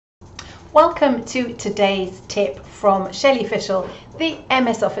Welcome to today's tip from Shelley Fishel, the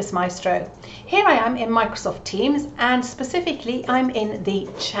MS Office Maestro. Here I am in Microsoft Teams, and specifically I'm in the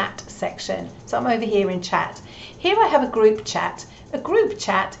chat section. So I'm over here in chat. Here I have a group chat. A group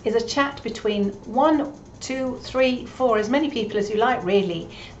chat is a chat between 1, 2, 3, 4, as many people as you like really,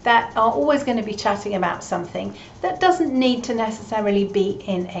 that are always going to be chatting about something that doesn't need to necessarily be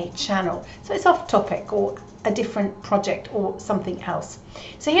in a channel. So it's off topic or a different project or something else.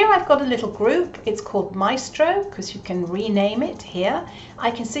 So here I've got a little group. It's called Maestro because you can rename it here.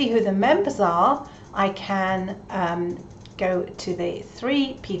 I can see who the members are. I can go to the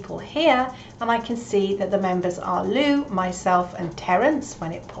 3 people here, and I can see that the members are Lou, myself and Terence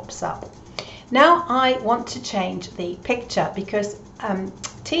when it pops up. Now I want to change the picture because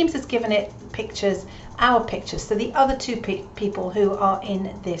Teams has given it pictures, our pictures, so the other 2 people who are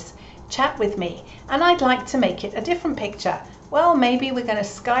in this chat with me, and I'd like to make it a different picture. Well, maybe we're going to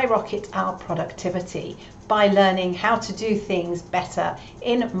skyrocket our productivity by learning how to do things better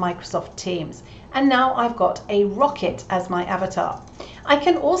in Microsoft Teams. And now I've got a rocket as my avatar. I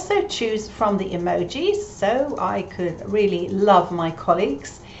can also choose from the emojis, so I could really love my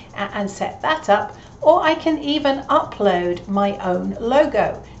colleagues and set that up, or I can even upload my own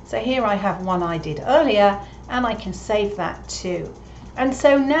logo. So here I have one I did earlier, and I can save that too. And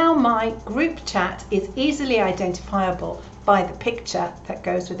so now my group chat is easily identifiable by the picture that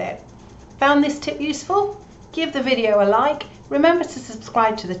goes with it. Found this tip useful? Give the video a like, remember to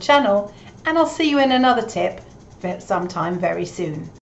subscribe to the channel, and I'll see you in another tip sometime very soon.